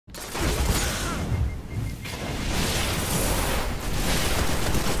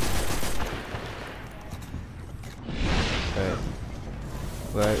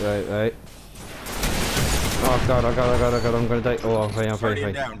Right. Oh god, I'm gonna die. Oh, I'm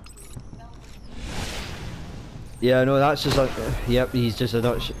fine. Yeah, no, that's just like, yep, he's just a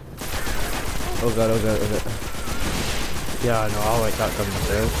nut. Oh god. Yeah, no, I'll like that done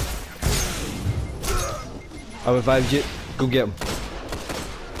myself. I revived you. Go get him.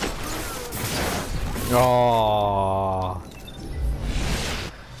 Oh.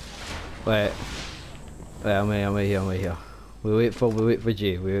 Wait, I'm here. We wait for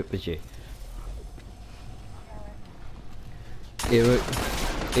G. Hey look,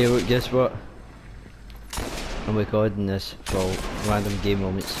 guess what? I'm recording this for random game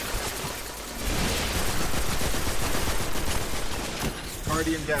moments.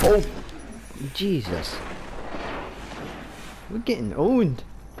 Guardian down. Oh, Jesus! We're getting owned.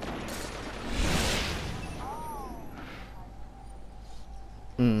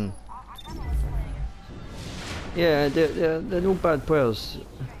 Yeah, they're no bad players.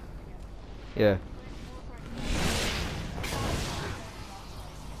 Yeah.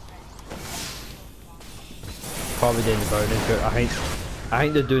 Probably doing the bonus, but I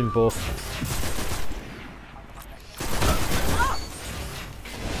think they're doing both.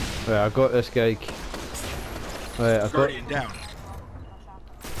 Right, I got this guy. Right, I got. Guardian down.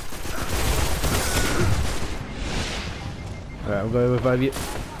 Right, I'm going to revive you.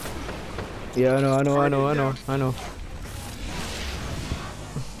 Yeah, I know.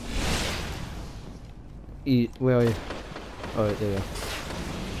 Where are you? Oh, right, there you are.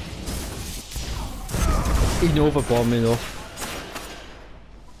 He overbombed me though.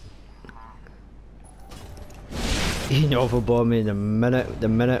 He overbombed me the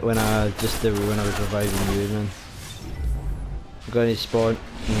minute when I was reviving you, man. I'm going to spawn.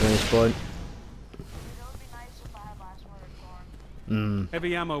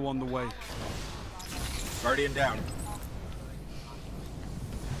 Heavy ammo on the way. Guardian down.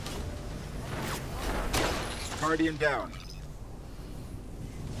 Guardian down.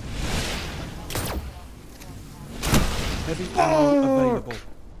 Heavy ammo available.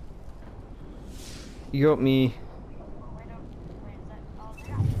 You got me.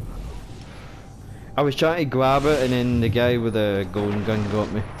 I was trying to grab it and then the guy with the golden gun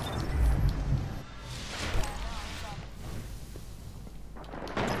got me.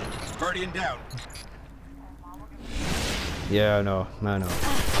 Guardian down. Yeah, I know. Now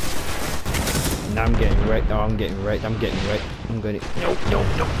I'm getting wrecked. No, I'm getting wrecked. I'm going to. Nope.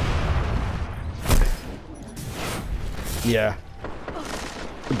 Yeah.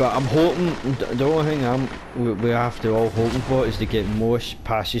 But I'm hoping, the only thing we have to all hoping for is to get more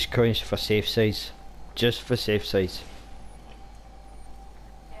passage coins for safe sides. Just for safe sides.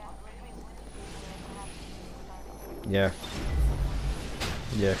 Yeah.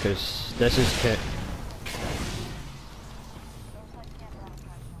 Yeah, because this is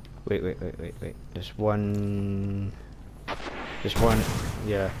Wait. There's one,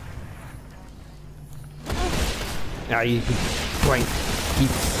 yeah. Ah, you can point.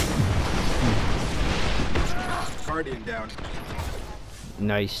 Guardian down.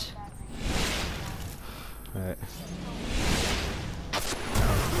 Nice. Right.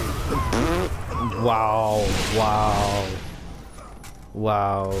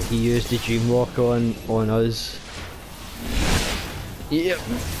 Wow. He used the dreamwalk on us. Yep.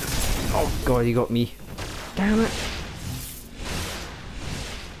 Oh god, he got me. Damn it.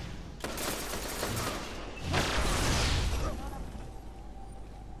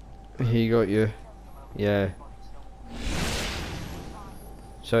 He got you. Yeah.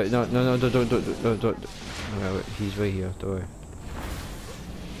 Sorry, no, don't. No, he's right here, don't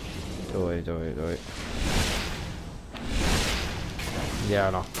worry. Yeah, I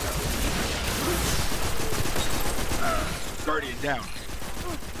know. Guardian down.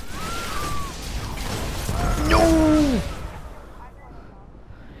 No!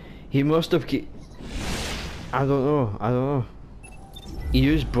 He must have I don't know. He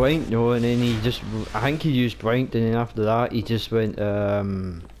used Bright, no, and then I think he used Bright, and then after that he just went, yeah,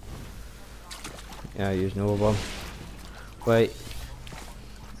 he used Nova Bomb. Right,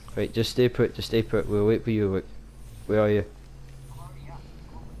 just stay put, we'll wait for you, where are you?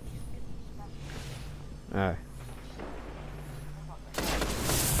 Aye.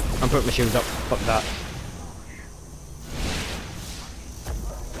 I'm putting my shield up, fuck that.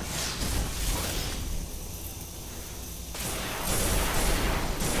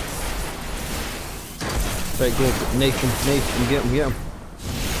 Right, go, knife him, get him.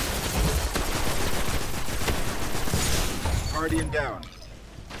 Guardian down.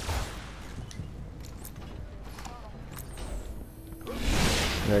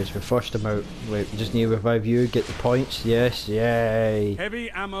 Right, so we flushed them out. Wait, we just need to revive you, get the points. Yes, yay.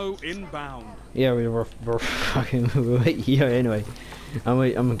 Heavy ammo inbound. Yeah, we're fucking we're right here anyway.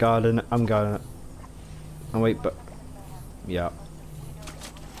 I'm guarding it. I'm guarding it. I'm wait, but yeah,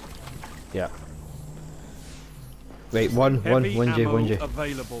 yeah. Wait, one, Heavy one J, ammo one J.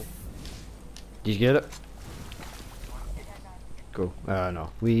 available. Did you get it? Go.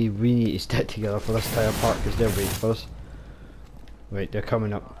 No. We need to stick together for this tire park because they're waiting for us. Wait, they're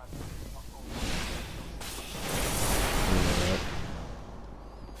coming up.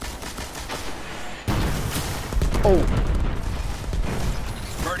 Oh!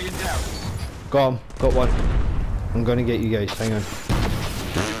 Guardian down. Got one. I'm gonna get you guys. Hang on.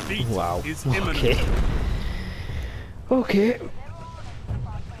 Defeat Wow. is imminent. Okay. Okay.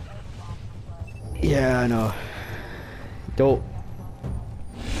 Yeah, I know. Don't.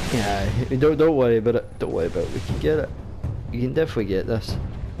 Yeah, don't worry about it. Don't worry about it. We can get it. We can definitely get this.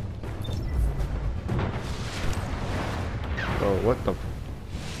 Oh, what the?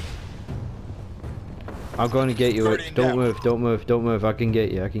 I'm gonna get you. Don't move. Don't move. Don't move. I can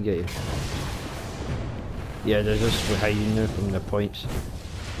get you. I can get you. Yeah, they're just hiding now from the points.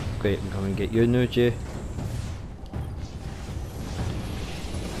 Great, I'm coming to get you now, Jay.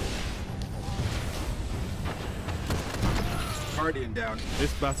 Guardian down.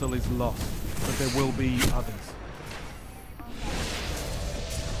 This battle is lost, but there will be others.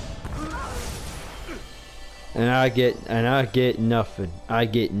 And I get nothing. I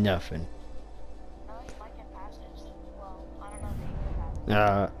get nothing.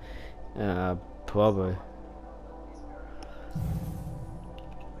 Probably.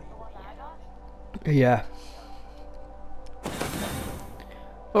 Yeah.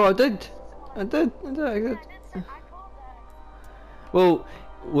 Oh, I did. Well,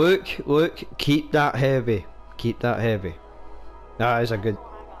 look, keep that heavy. Keep that heavy. That is a good.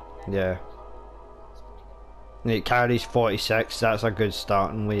 Yeah. It carries 46, that's a good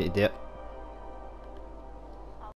starting way to do it.